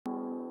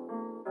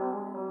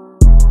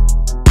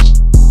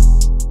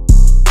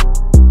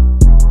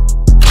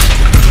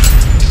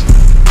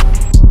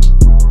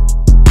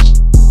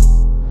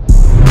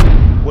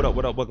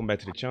What up? Welcome back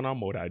to the channel. I'm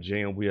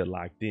Monet and we are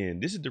locked in.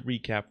 This is the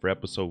recap for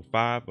episode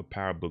 5 of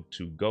Power Book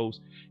 2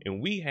 Ghost,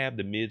 and we have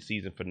the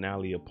mid-season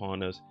finale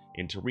upon us,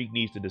 and Tariq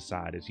needs to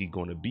decide, is he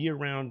going to be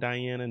around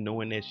Diana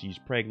knowing that she's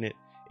pregnant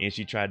and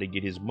she tried to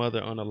get his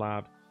mother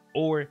unalived,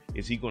 or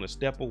is he going to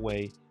step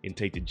away and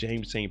take the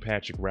James St.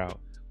 Patrick route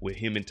where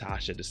him and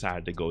Tasha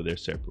decided to go their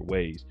separate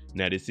ways?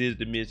 Now this is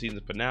the mid-season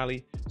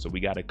finale, so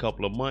we got a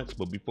couple of months,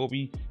 but before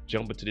we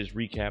jump into this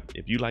recap,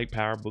 if you like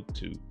Power Book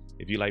 2,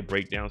 if you like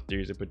breakdowns,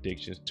 theories, and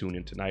predictions, tune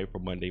in tonight for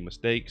Monday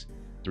Mistakes,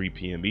 3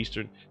 p.m.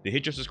 Eastern. Then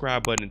hit your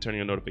subscribe button and turn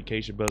your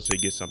notification bell so you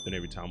get something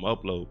every time I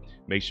upload.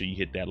 Make sure you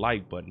hit that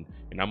like button.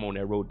 And I'm on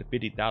that road to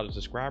 50,000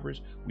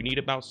 subscribers. We need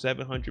about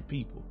 700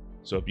 people.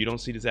 So if you don't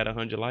see this at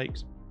 100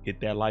 likes,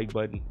 hit that like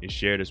button and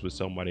share this with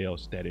somebody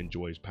else that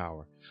enjoys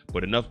Power.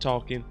 But enough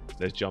talking,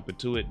 let's jump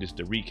into it. This is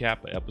the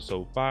recap of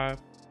episode 5,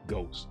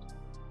 Ghost.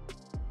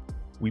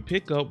 We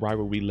pick up right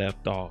where we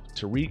left off.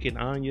 Tariq and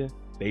Anya,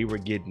 they were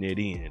getting it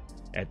in.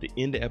 At the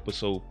end of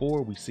episode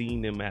 4, we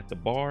seen them at the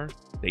bar.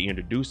 They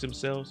introduced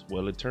themselves.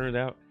 Well, it turned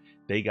out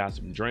they got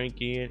some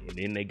drink in, and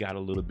then they got a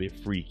little bit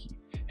freaky.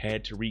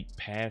 Had Tariq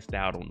passed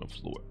out on the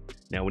floor.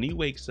 Now, when he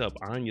wakes up,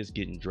 Anya's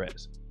getting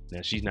dressed.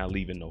 Now, she's not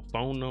leaving no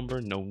phone number,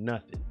 no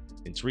nothing.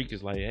 And Tariq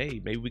is like,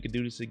 hey, maybe we could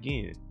do this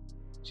again.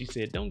 She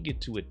said, don't get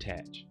too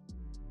attached.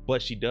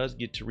 But she does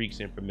get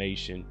Tariq's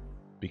information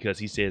because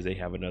he says they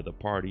have another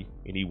party,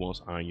 and he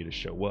wants Anya to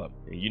show up.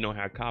 And you know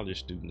how college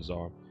students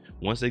are.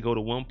 Once they go to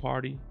one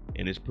party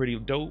and it's pretty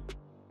dope,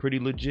 pretty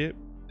legit,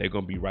 they're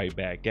going to be right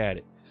back at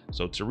it.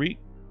 So Tariq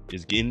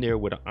is getting there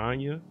with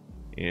Anya,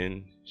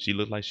 and she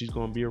looks like she's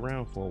going to be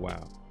around for a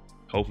while.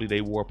 Hopefully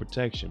they wore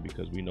protection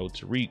because we know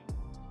Tariq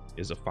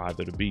is a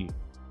father to be.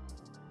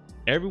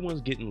 Everyone's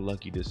getting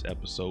lucky this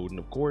episode. And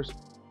of course,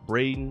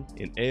 Brayden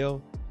and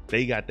Elle,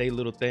 they got their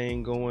little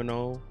thing going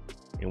on.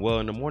 And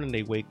well, in the morning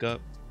they wake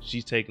up,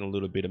 she's taking a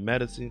little bit of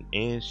medicine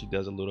and she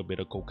does a little bit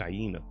of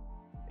cocaine.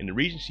 And the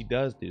reason she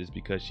does this is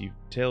because she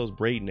tells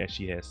Brayden that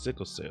she has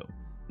sickle cell.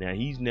 Now,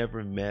 he's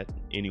never met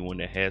anyone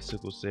that has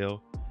sickle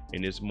cell,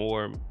 and it's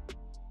more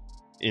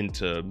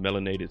into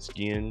melanated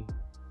skin.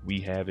 We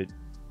have it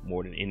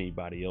more than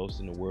anybody else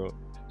in the world.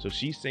 So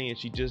she's saying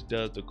she just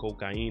does the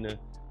cocaine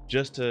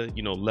just to,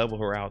 level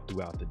her out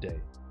throughout the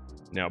day.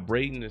 Now,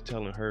 Brayden is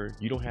telling her,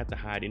 you don't have to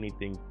hide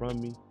anything from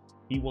me.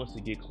 He wants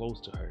to get close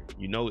to her.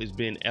 It's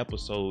been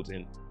episodes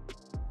and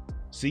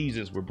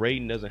seasons where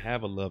Brayden doesn't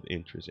have a love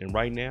interest, and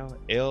right now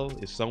Elle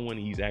is someone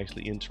he's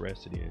actually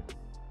interested in.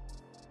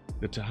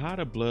 The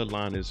Tejada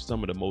bloodline is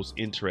some of the most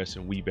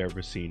interesting we've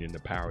ever seen in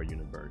the Power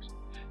universe.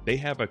 They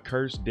have a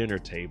cursed dinner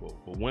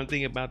table, but one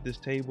thing about this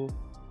table,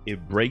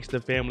 it breaks the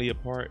family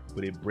apart,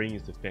 but it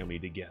brings the family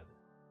together.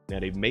 Now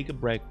they make a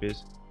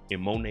breakfast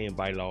and Monet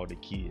invited all the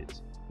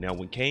kids. Now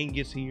when Kane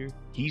gets here,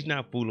 he's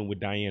not fooling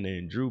with Diana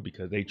and Drew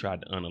because they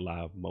tried to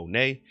unalive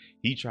Monet.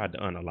 He tried to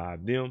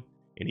unalive them.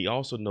 And he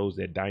also knows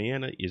that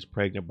Diana is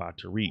pregnant by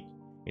Tariq.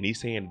 And he's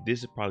saying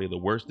this is probably the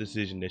worst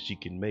decision that she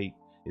can make,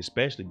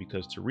 especially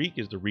because Tariq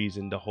is the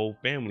reason the whole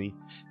family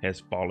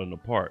has fallen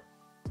apart.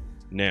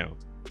 Now,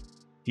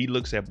 he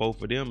looks at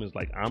both of them and is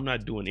like, I'm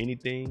not doing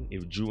anything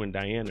if Drew and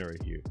Diana are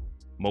here.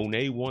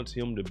 Monet wants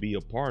him to be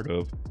a part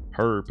of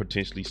her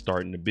potentially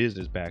starting the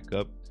business back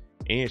up.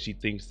 And she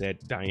thinks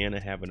that Diana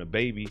having a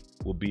baby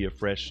will be a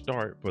fresh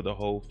start for the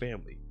whole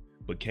family.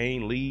 But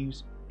Kane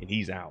leaves and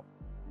he's out.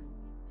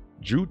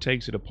 Drew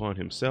takes it upon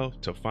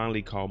himself to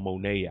finally call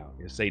Monet out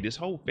and say, this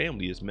whole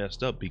family is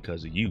messed up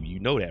because of you.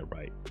 You know that,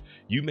 right?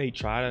 You may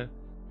try to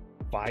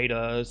fight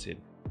us and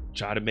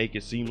try to make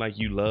it seem like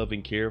you love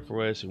and care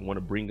for us and want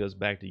to bring us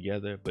back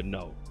together. But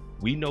no,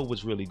 we know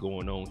what's really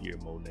going on here,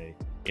 Monet.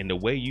 And the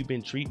way you've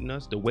been treating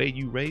us, the way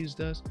you raised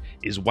us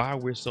is why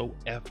we're so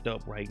effed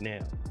up right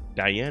now.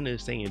 Diana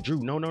is saying, Drew,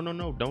 no,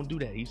 don't do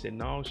that. He said,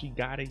 no, she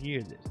gotta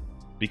hear this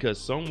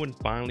because someone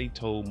finally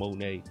told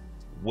Monet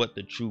what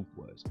the truth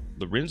was.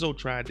 Lorenzo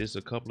tried this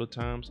a couple of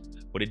times,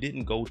 but it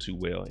didn't go too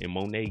well, and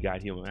Monet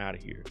got him out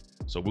of here.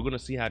 So we're gonna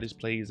see how this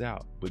plays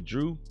out. But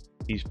Drew,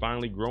 he's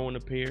finally growing a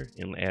pair,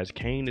 and as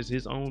Kane is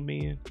his own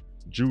man,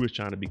 Drew is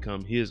trying to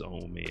become his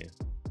own man.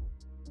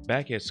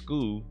 Back at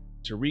school,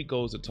 Tariq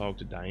goes to talk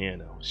to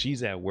Diana.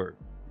 She's at work.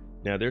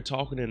 Now they're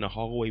talking in the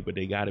hallway, but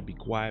they gotta be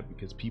quiet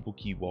because people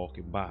keep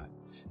walking by.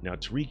 Now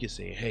Tariq is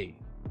saying, hey,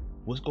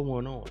 what's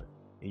going on?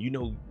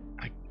 And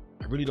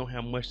I really don't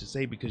have much to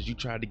say because you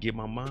tried to get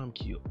my mom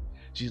killed.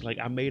 She's like,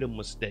 I made a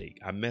mistake.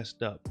 I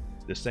messed up.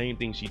 The same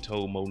thing she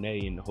told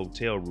Monet in the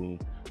hotel room.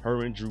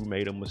 Her and Drew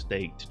made a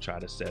mistake to try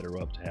to set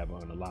her up to have her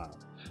unalive.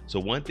 So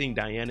one thing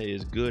Diana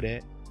is good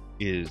at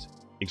is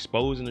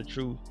exposing the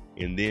truth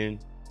and then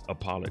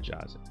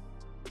apologizing.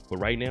 But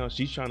right now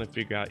she's trying to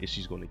figure out if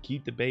she's going to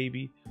keep the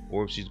baby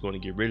or if she's going to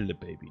get rid of the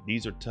baby.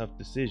 These are tough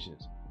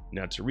decisions.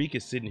 Now Tariq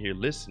is sitting here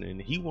listening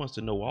and he wants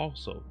to know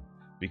also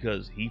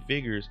because he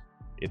figures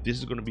if this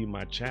is going to be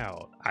my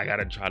child, I got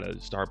to try to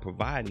start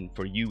providing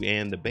for you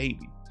and the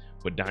baby.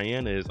 But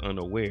Diana is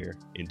unaware,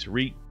 and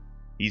Tariq,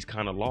 he's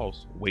kind of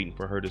lost waiting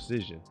for her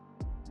decision.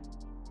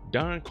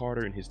 Don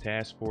Carter and his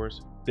task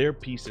force, they're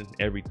piecing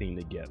everything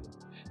together.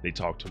 They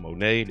talk to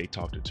Monet, they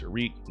talk to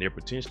Tariq, and they're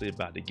potentially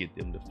about to get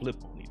them to flip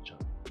on each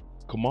other.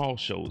 Kamal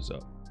shows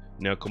up.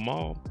 Now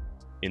Kamal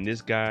and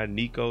this guy,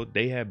 Nico,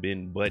 they have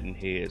been butting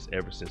heads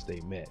ever since they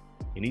met.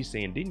 And he's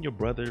saying, didn't your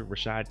brother,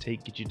 Rashad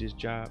Tate, get you this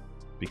job?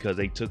 Because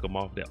they took him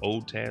off that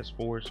old task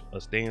force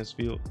of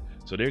Stansfield.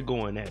 So they're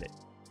going at it.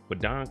 But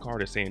Don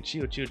Carter's saying,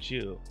 chill, chill,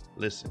 chill.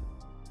 Listen,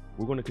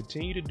 we're going to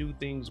continue to do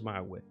things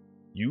my way.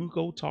 You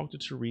go talk to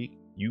Tariq,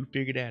 you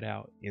figure that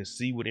out and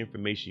see what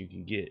information you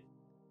can get.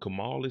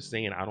 Kamal is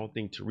saying, I don't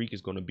think Tariq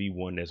is going to be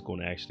one that's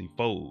going to actually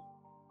fold.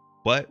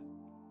 But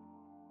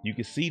you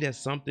can see that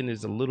something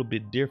is a little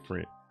bit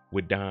different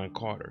with Don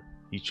Carter.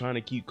 He's trying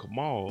to keep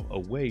Kamal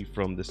away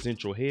from the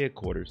central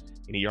headquarters,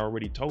 and he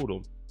already told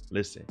him,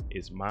 listen,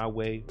 it's my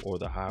way or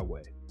the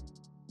highway.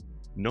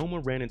 Noma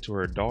ran into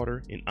her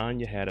daughter, and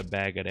Anya had a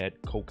bag of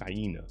that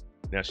cocaine.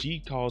 Now she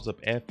calls up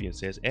Effie and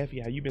says,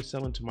 Effie, have you been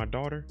selling to my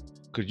daughter?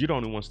 Because you're the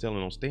only one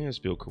selling on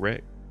Stansfield,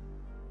 correct?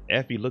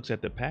 Effie looks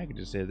at the package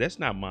and says, that's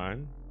not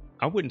mine.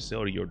 I wouldn't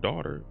sell to your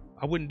daughter.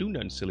 I wouldn't do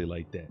nothing silly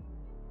like that.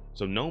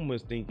 So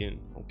Noma's thinking,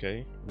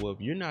 okay, well,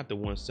 if you're not the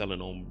one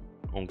selling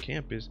on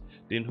campus,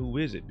 then who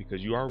is it?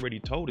 Because you already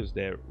told us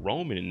that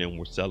Roman and them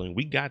were selling.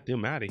 We got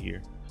them out of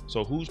here.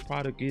 So whose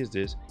product is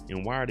this,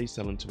 and why are they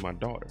selling to my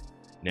daughter?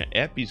 Now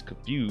Effie's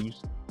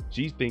confused.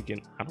 She's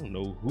thinking, I don't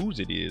know whose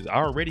it is. I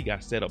already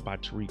got set up by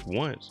Tariq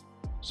once,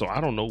 so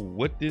I don't know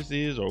what this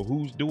is or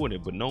who's doing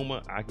it. But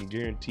Noma, I can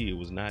guarantee it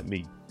was not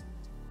me.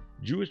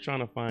 Drew is trying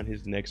to find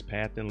his next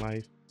path in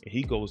life, and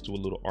he goes to a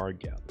little art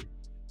gallery.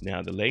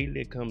 Now the lady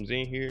that comes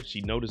in here,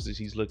 she notices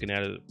he's looking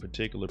at a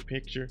particular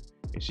picture,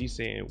 and she's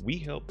saying, we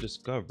help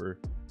discover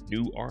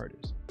new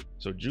artists.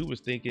 So Drew was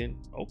thinking,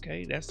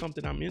 okay, that's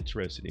something I'm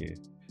interested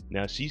in.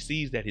 Now she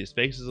sees that his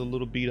face is a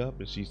little beat up,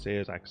 and she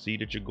says, I can see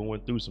that you're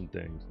going through some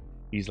things.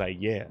 He's like,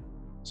 yeah.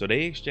 So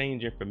they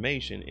exchange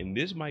information, and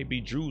this might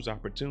be Drew's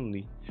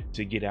opportunity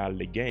to get out of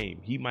the game.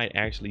 He might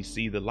actually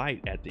see the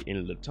light at the end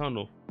of the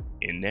tunnel,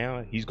 and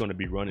now he's going to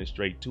be running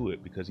straight to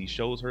it, because he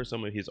shows her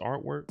some of his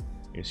artwork,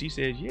 and she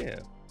says, yeah,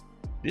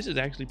 this is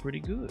actually pretty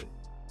good.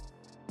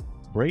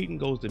 Brayden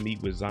goes to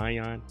meet with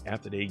Zion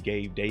after they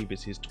gave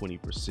Davis his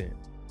 20%.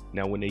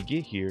 Now when they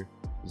get here,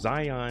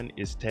 Zion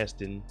is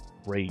testing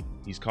Brayden.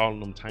 He's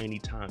calling him Tiny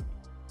Tommy.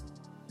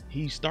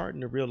 He's starting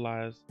to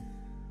realize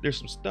there's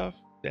some stuff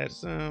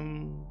that's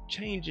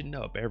changing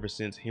up ever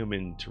since him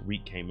and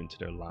Tariq came into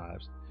their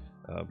lives.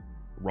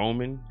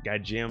 Roman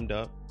got jammed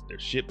up. Their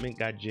shipment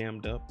got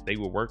jammed up. They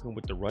were working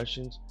with the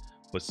Russians,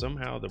 but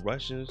somehow the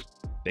Russians,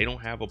 they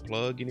don't have a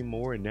plug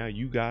anymore, and now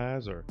you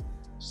guys are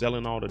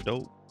selling all the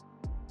dope.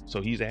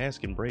 So he's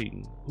asking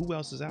Brayden, who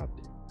else is out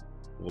there?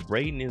 Well,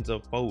 Brayden ends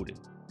up folding,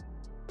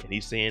 and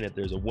he's saying that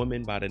there's a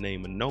woman by the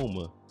name of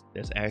Noma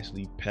that's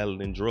actually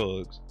peddling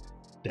drugs,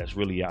 that's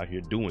really out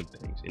here doing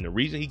things. And the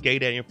reason he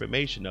gave that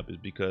information up is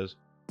because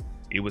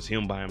it was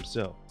him by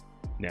himself.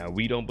 Now,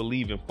 we don't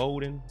believe in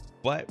folding,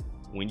 but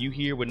when you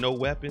hear with no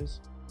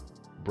weapons,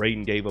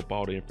 Brayden gave up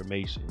all the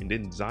information, and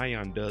then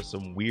Zion does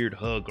some weird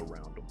hug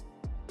around him.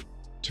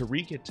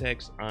 Tariq had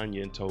texted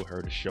Anya and told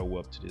her to show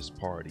up to this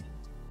party.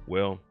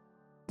 Well,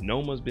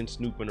 Noma's been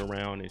snooping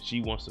around, and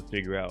she wants to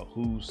figure out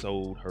who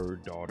sold her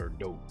daughter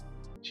dope.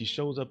 She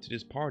shows up to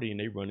this party, and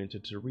they run into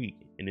Tariq.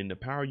 And in the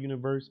Power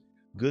universe,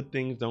 good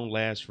things don't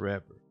last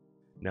forever.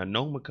 Now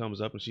Noma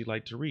comes up and she's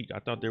like, Tariq, I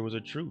thought there was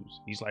a truce.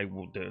 He's like,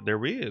 well,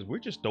 there is. We're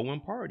just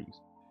throwing parties.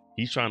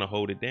 He's trying to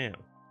hold it down.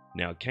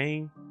 Now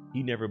Kane,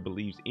 he never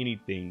believes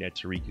anything that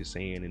Tariq is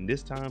saying, and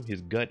this time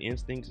his gut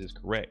instincts is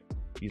correct.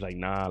 He's like,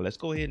 nah, let's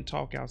go ahead and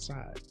talk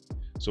outside.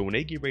 So when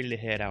they get ready to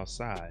head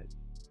outside,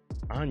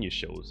 Anya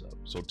shows up.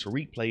 So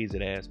Tariq plays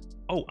it as,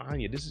 oh,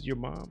 Anya, this is your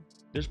mom?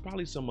 There's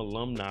probably some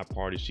alumni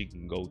party she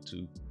can go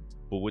to.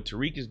 But what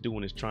Tariq is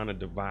doing is trying to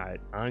divide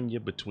Anya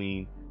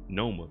between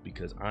Noma,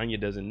 because Anya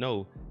doesn't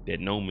know that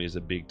Noma is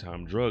a big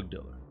time drug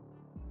dealer.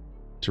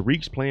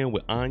 Tariq's playing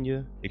with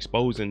Anya,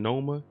 exposing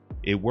Noma.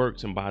 It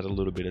works and buys a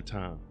little bit of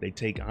time. They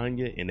take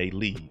Anya and they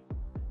leave.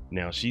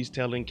 Now she's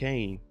telling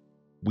Kane,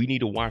 we need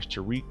to watch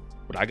Tariq,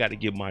 but I got to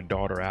get my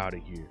daughter out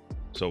of here.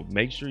 So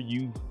make sure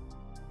you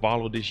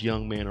follow this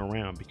young man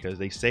around, because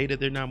they say that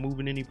they're not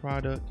moving any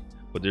product,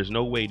 but there's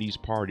no way these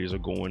parties are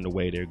going the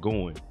way they're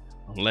going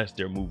unless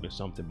they're moving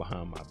something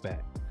behind my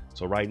back.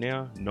 So right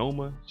now,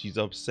 Noma, she's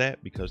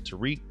upset because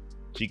Tariq,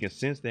 she can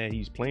sense that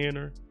he's playing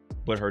her,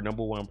 but her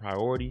number one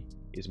priority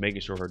is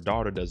making sure her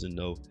daughter doesn't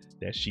know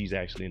that she's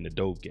actually in the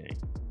dope game.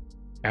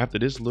 After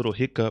this little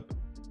hiccup,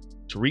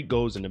 Tariq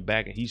goes in the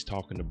back and he's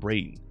talking to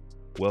Brayden.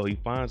 Well, he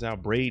finds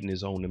out Brayden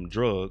is on them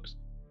drugs,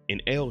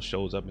 and L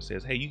shows up and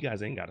says, hey, you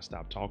guys ain't got to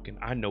stop talking.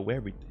 I know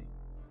everything.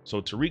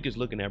 So Tariq is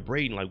looking at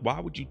Brayden like, why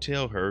would you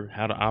tell her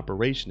how the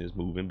operation is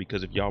moving?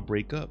 Because if y'all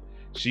break up,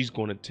 she's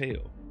going to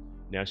tell.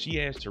 Now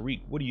she asks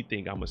Tariq, what do you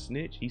think, I'm a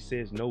snitch? He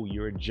says, no,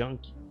 you're a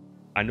junkie.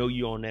 I know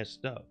you on that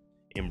stuff.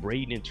 And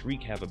Brayden and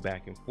Tariq have a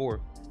back and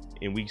forth,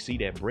 and we see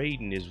that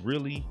Brayden is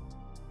really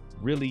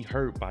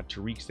hurt by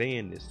Tariq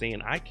saying this,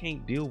 saying, I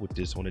can't deal with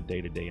this on a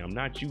day-to-day. I'm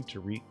not you,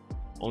 Tariq.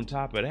 On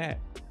top of that,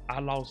 I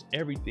lost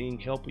everything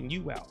helping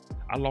you out.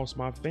 I lost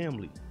my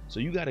family. So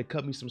you got to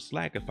cut me some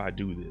slack if I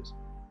do this.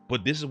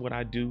 But this is what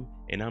I do,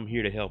 and I'm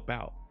here to help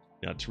out.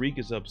 Now Tariq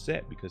is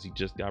upset because he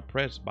just got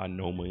pressed by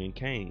Noma and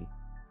Kane.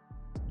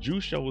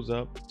 Drew shows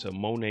up to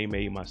Monet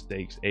Made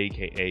Mistakes,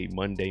 aka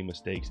Monday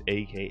Mistakes,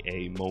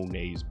 aka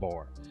Monet's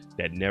bar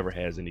that never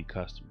has any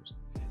customers.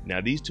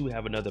 Now these two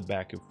have another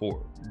back and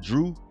forth.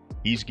 Drew,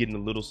 he's getting a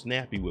little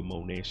snappy with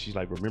Monet. She's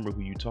like, remember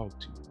who you talk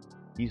to.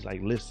 He's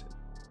like, listen,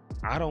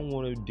 I don't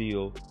want to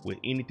deal with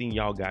anything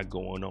y'all got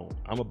going on.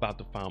 I'm about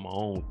to find my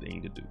own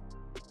thing to do.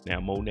 Now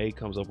Monet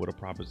comes up with a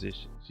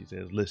proposition. She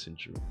says, listen,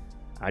 Drew,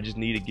 I just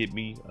need to get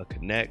me a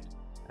connect.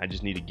 I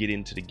just need to get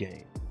into the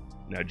game.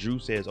 Now Drew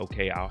says,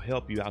 okay, I'll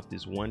help you out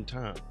this one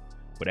time,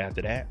 but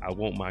after that, I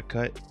want my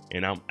cut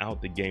and I'm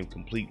out the game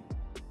completely.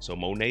 So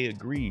Monet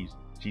agrees.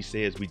 She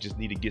says we just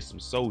need to get some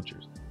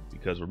soldiers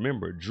because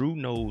remember, Drew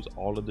knows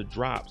all of the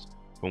drops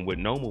from what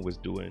Noma was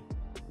doing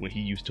when he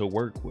used to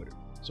work with her.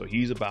 So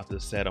he's about to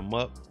set him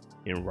up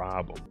and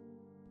rob him.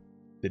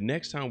 The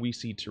next time we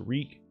see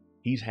Tariq,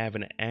 he's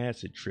having an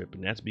acid trip,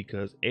 and that's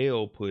because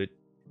L put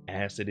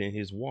acid in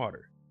his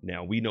water.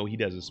 Now we know he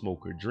doesn't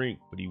smoke or drink,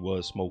 but he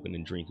was smoking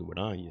and drinking with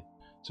Anya.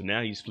 So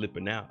now he's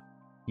flipping out.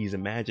 He's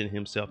imagining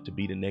himself to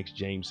be the next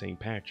James St.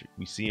 Patrick.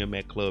 We see him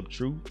at Club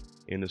Truth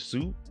in a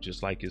suit,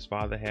 just like his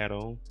father had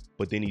on,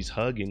 but then he's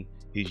hugging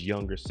his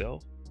younger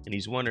self, and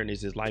he's wondering,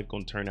 is his life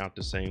gonna turn out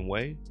the same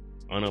way,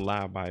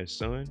 unalived by his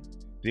son?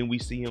 Then we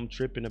see him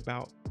tripping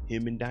about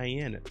him and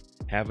Diana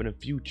having a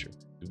future.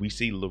 We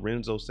see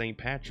Lorenzo St.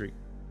 Patrick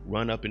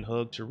run up and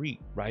hug Tariq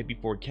right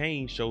before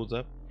Kane shows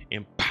up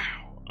and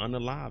pow,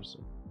 unalives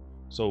him.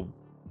 So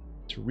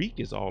Tariq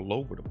is all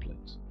over the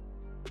place.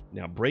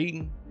 Now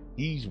Brayden,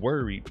 he's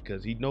worried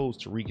because he knows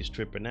Tariq is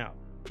tripping out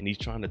and he's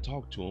trying to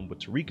talk to him, but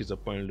Tariq is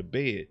up under the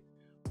bed.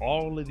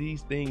 All of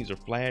these things are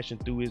flashing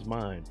through his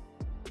mind.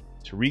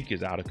 Tariq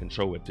is out of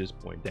control at this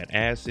point. That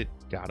acid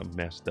got him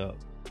messed up.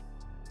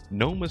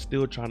 Noma's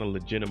still trying to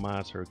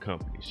legitimize her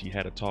company. She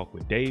had a talk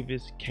with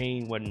Davis.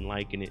 Kane wasn't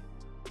liking it,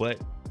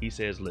 but he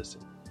says,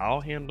 listen,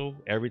 I'll handle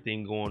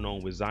everything going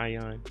on with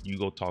Zion. You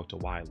go talk to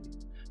Wiley.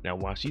 Now,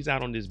 while she's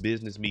out on this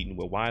business meeting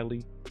with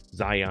Wiley,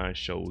 Zion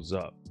shows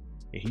up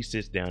and he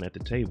sits down at the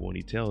table and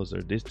he tells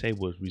her, this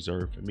table is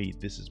reserved for me.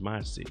 This is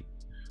my city.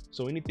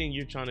 So anything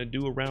you're trying to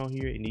do around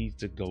here, it needs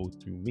to go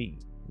through me.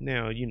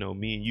 Now, you know,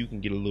 me and you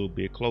can get a little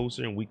bit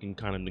closer and we can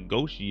kind of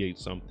negotiate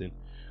something.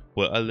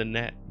 But other than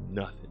that,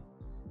 nothing.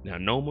 Now,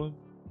 Noma,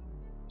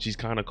 she's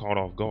kind of caught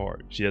off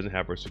guard. She doesn't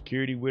have her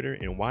security with her.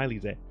 And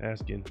Wiley's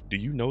asking, do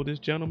you know this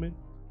gentleman?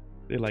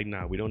 They're like,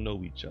 nah, we don't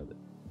know each other.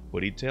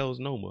 But he tells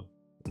Noma,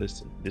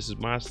 listen, this is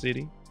my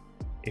city.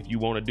 If you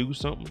want to do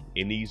something,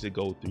 it needs to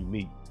go through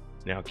me.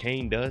 Now,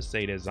 Kane does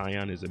say that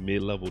Zion is a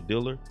mid-level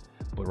dealer,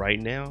 but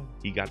right now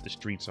he got the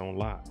streets on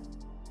lock.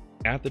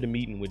 After the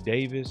meeting with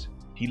Davis,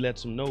 he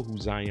lets him know who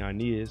Zion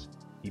is.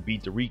 He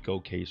beat the Rico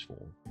case for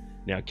him.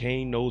 Now,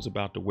 Kane knows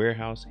about the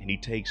warehouse and he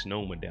takes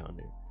Noma down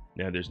there.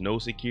 Now, there's no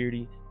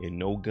security and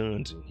no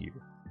guns in here.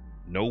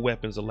 No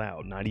weapons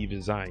allowed, not even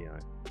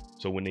Zion.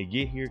 So when they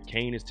get here,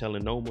 Kane is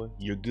telling Noma,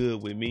 you're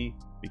good with me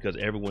because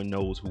everyone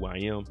knows who I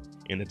am.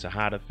 In the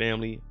Tejada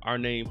family, our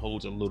name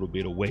holds a little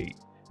bit of weight.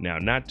 Now,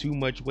 not too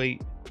much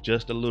weight,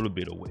 just a little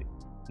bit of weight.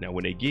 Now,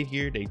 when they get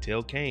here, they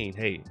tell Kane,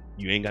 hey,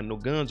 you ain't got no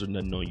guns or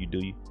nothing on you,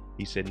 do you?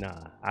 He said,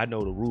 nah, I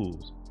know the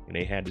rules. And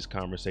they had this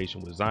conversation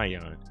with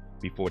Zion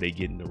before they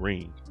get in the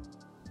ring.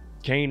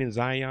 Kane and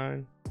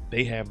Zion,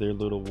 they have their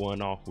little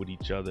one-off with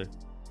each other.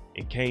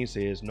 And Kane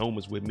says,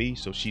 Noma's with me,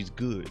 so she's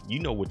good. You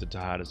know what the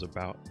Tejada's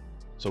about.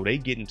 So they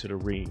get into the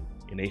ring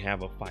and they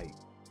have a fight.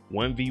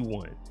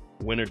 1v1,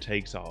 winner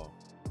takes all.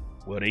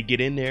 Well, they get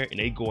in there and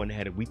they going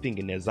at it. We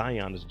thinking that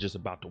Zion is just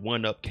about to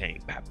one-up Kane.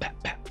 Bap,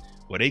 bap, bap.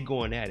 Well, they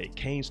going at it.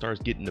 Kane starts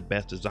getting the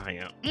best of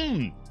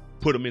Zion.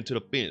 Put him into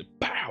the fence.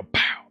 Pow,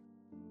 pow.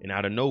 And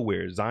out of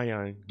nowhere,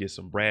 Zion gets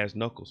some brass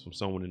knuckles from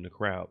someone in the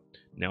crowd.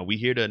 Now we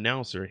hear the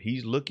announcer.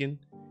 He's looking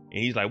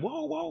and he's like,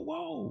 whoa, whoa,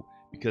 whoa.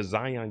 Because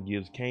Zion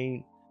gives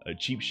Kane a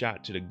cheap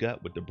shot to the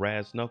gut with the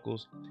brass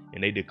knuckles.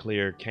 And they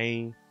declare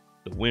Kane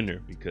the winner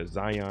because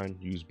Zion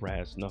used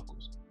brass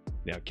knuckles.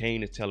 Now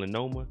Kane is telling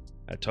Noma,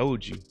 I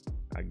told you,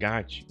 I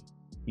got you.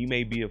 He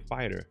may be a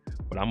fighter,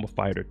 but I'm a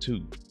fighter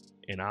too.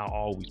 And I'll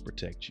always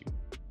protect you.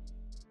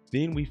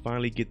 Then we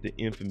finally get the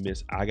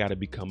infamous I gotta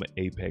become an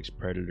apex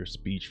predator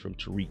speech from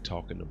Tariq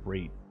talking to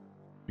Brayden.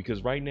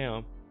 Because right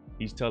now,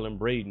 he's telling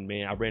Brayden,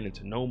 man, I ran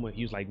into Noma.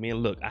 He was like, man,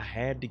 look, I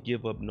had to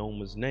give up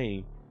Noma's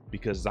name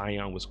because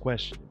Zion was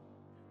questioning.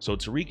 So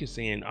Tariq is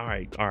saying, all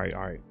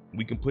right.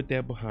 We can put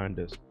that behind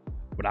us.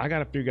 But I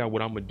gotta figure out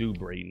what I'm gonna do,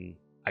 Brayden.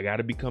 I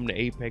gotta become the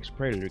apex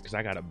predator because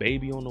I got a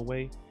baby on the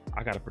way.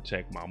 I gotta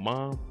protect my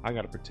mom. I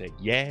gotta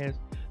protect Yaz.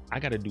 I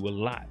gotta do a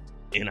lot.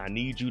 And I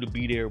need you to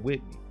be there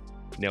with me.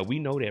 Now we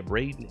know that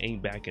Brayden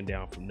ain't backing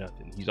down from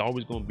nothing. He's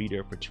always gonna be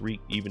there for Tariq,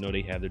 even though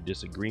they have their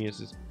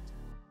disagreements.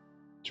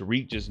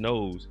 Tariq just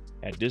knows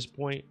at this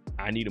point,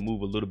 I need to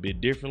move a little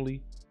bit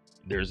differently.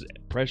 There's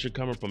pressure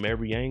coming from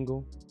every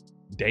angle.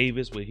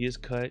 Davis with his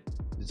cut,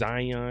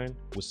 Zion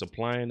was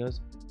supplying us,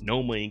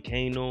 Noma and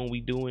Kane on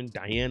we doing,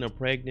 Diana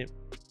pregnant.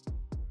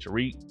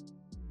 Tariq,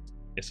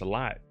 It's a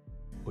lot,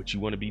 but you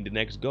want to be the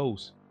next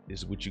ghost. This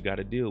is what you got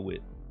to deal with.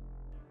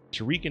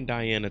 Tariq and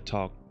Diana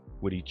talk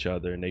with each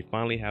other, and they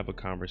finally have a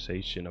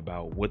conversation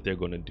about what they're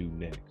going to do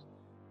next.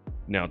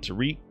 Now,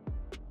 Tariq,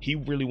 he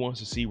really wants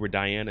to see where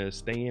Diana is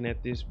staying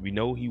at this. We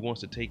know he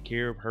wants to take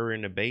care of her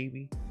and the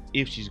baby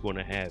if she's going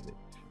to have it.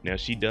 Now,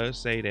 she does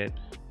say that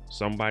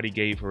somebody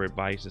gave her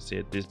advice and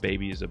said this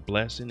baby is a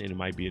blessing and it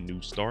might be a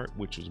new start,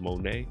 which was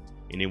Monet.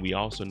 And then we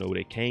also know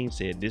that Kane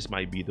said this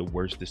might be the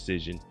worst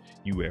decision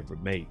you ever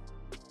made.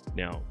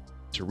 Now,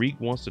 Tariq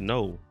wants to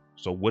know,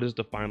 so what is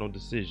the final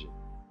decision?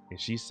 And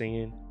she's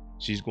saying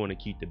she's going to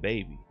keep the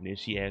baby. And then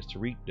she asked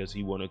Tariq, does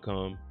he want to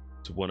come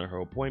to one of her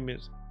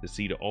appointments to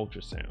see the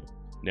ultrasound?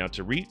 Now,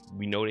 Tariq,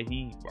 we know that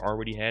he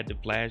already had the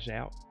flash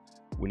out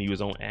when he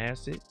was on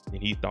acid,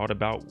 and he thought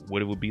about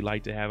what it would be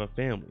like to have a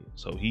family.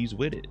 So he's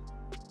with it.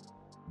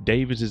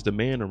 Davis is the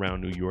man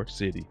around New York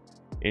City,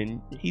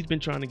 and he's been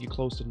trying to get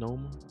close to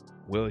Noma.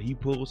 Well, he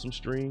pulled some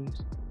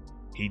strings.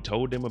 He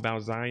told them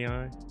about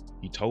Zion.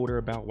 He told her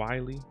about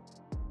Wiley.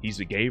 He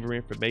gave her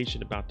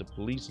information about the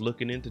police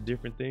looking into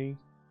different things.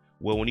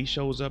 Well, when he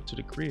shows up to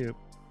the crib,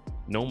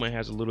 Noma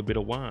has a little bit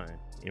of wine.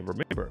 And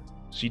remember,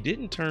 she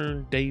didn't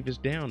turn Davis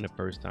down the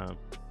first time.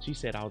 She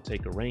said, I'll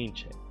take a rain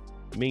check.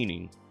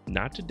 Meaning,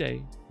 not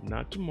today,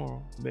 not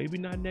tomorrow, maybe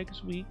not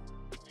next week,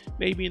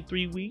 maybe in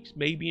 3 weeks,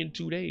 maybe in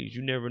 2 days.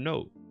 You never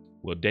know.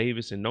 Well,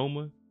 Davis and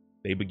Noma,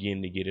 they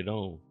begin to get it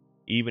on.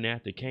 Even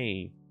after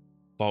Kane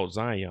fought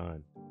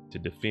Zion to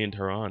defend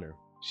her honor,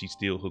 she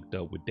still hooked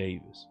up with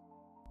Davis.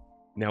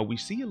 Now, we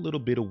see a little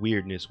bit of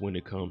weirdness when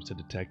it comes to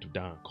Detective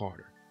Don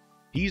Carter.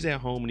 He's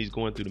at home and he's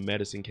going through the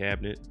medicine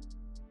cabinet,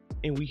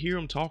 and we hear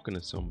him talking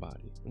to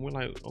somebody. And we're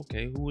like,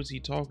 okay, who is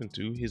he talking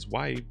to? His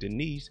wife,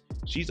 Denise,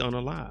 she's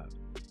unalive.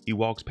 He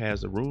walks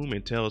past the room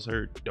and tells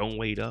her, don't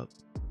wait up.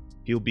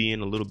 He'll be in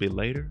a little bit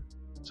later.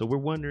 So we're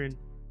wondering,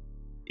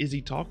 is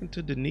he talking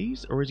to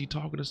Denise or is he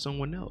talking to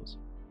someone else?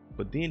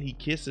 But then he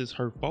kisses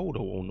her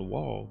photo on the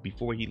wall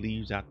before he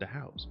leaves out the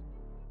house.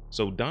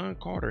 So Don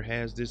Carter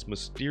has this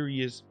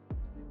mysterious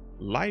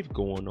life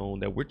going on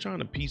that we're trying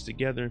to piece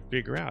together and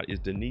figure out. Is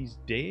Denise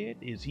dead?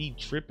 Is he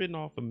tripping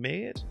off of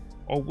meds?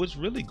 Or what's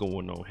really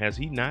going on? Has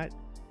he not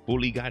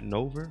fully gotten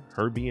over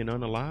her being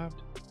unalived?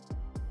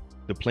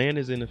 The plan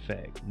is in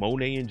effect.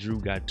 Monet and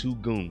Drew got 2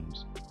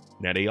 goons.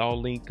 Now they all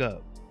link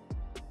up.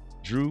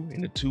 Drew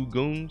and the 2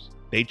 goons,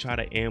 they try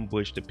to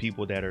ambush the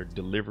people that are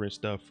delivering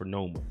stuff for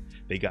Noma.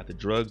 They got the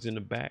drugs in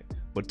the back,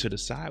 but to the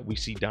side we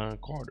see Don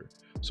Carter.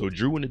 So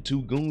Drew and the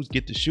 2 goons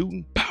get to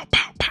shooting. Pow,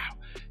 pow, pow.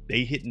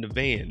 They hitting the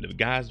van. The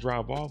guys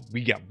drive off.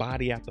 We got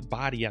body after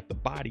body after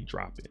body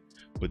dropping.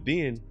 But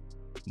then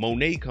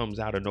Monet comes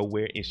out of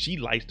nowhere and she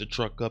lights the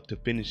truck up to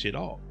finish it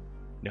off.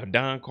 Now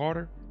Don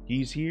Carter,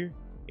 he's here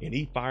and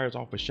he fires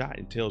off a shot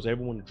and tells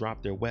everyone to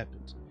drop their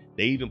weapons.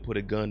 They even put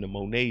a gun to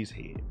Monet's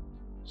head.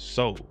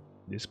 So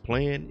this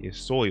plan is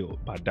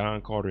soiled by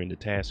Don Carter and the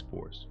task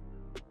force.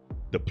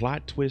 The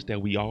plot twist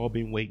that we all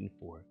been waiting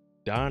for.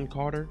 Don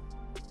Carter,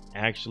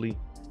 actually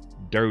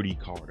Dirty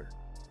Carter.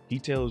 He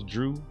tells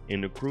Drew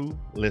and the crew,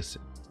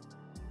 listen,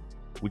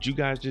 what you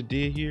guys just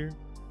did here,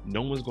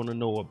 no one's gonna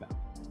know about.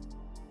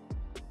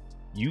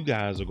 You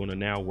guys are gonna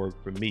now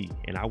work for me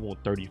and I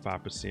want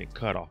 35%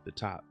 cut off the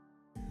top.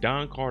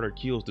 Don Carter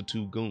kills the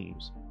 2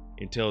 goons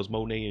and tells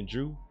Monet and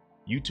Drew,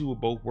 you 2 will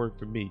both work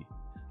for me.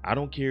 I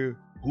don't care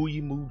who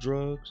you move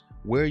drugs,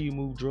 where you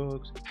move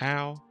drugs,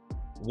 how,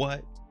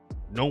 what,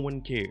 no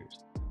one cares.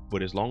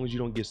 But as long as you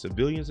don't get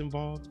civilians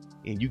involved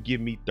and you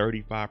give me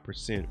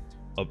 35%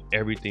 of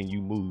everything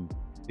you move,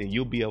 then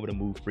you'll be able to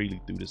move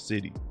freely through the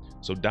city.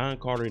 So Don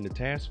Carter and the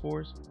task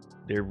force,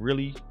 they're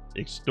really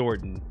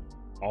extorting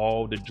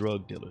all the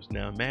drug dealers.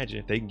 Now imagine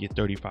if they can get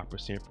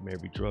 35% from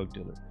every drug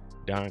dealer.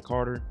 Don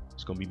Carter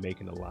is going to be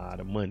making a lot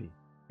of money.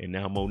 And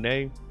now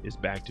Monet is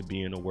back to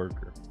being a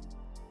worker.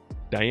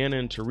 Diana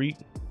and Tariq,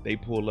 they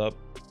pull up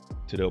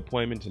to the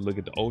appointment to look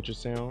at the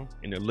ultrasound,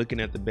 and they're looking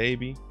at the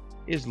baby.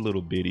 It's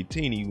little bitty,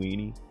 teeny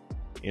weeny.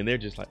 And they're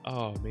just like,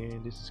 oh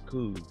man, this is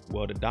cool.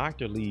 Well, the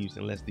doctor leaves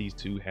and lets these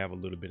 2 have a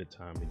little bit of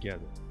time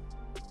together.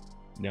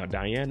 Now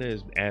Diana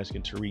is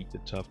asking Tariq the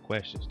tough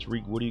questions.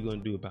 Tariq, what are you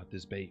going to do about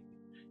this baby?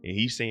 And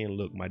he's saying,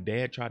 look, my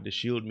dad tried to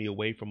shield me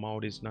away from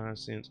all this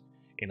nonsense.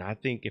 And I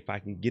think if I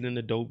can get in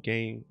the dope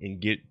game and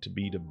get to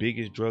be the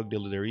biggest drug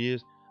dealer there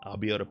is, I'll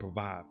be able to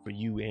provide for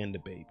you and the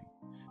baby.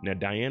 Now,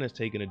 Diana's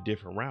taking a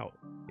different route.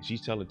 And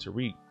she's telling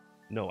Tariq,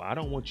 no, I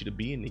don't want you to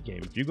be in the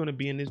game. If you're going to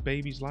be in this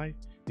baby's life,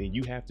 then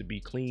you have to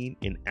be clean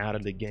and out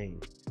of the game.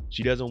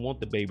 She doesn't want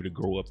the baby to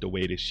grow up the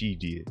way that she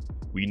did.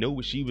 We know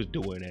what she was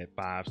doing at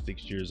 5,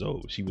 6 years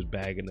old. She was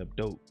bagging up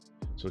dope.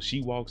 So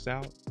she walks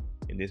out,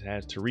 and this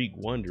has Tariq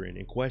wondering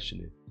and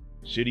questioning,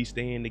 should he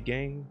stay in the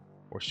game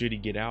or should he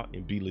get out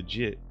and be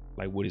legit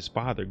like what his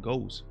father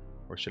Ghost,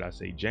 or should I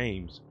say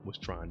James, was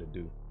trying to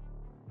do?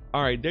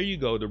 All right, there you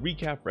go, the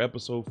recap for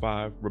episode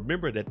 5.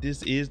 Remember that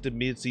this is the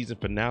mid-season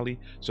finale,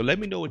 so let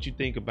me know what you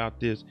think about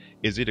this.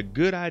 Is it a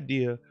good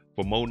idea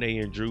for Monet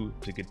and Drew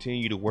to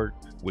continue to work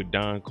with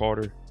Don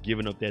Carter,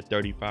 giving up that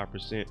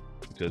 35%?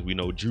 because we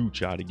know Drew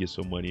tried to get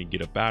some money and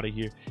get up out of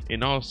here.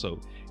 And also,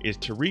 is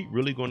Tariq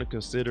really going to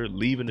consider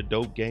leaving the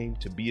dope game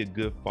to be a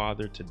good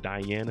father to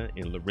Diana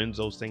and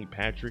Lorenzo St.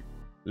 Patrick?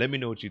 Let me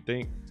know what you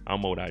think.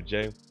 I'm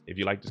J. If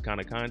you like this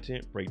kind of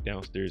content,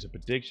 breakdowns, theories, and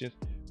predictions,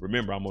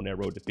 remember I'm on that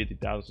road to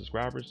 50,000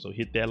 subscribers, so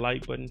hit that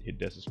like button, hit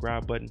that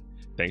subscribe button.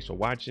 Thanks for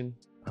watching.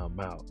 I'm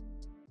out.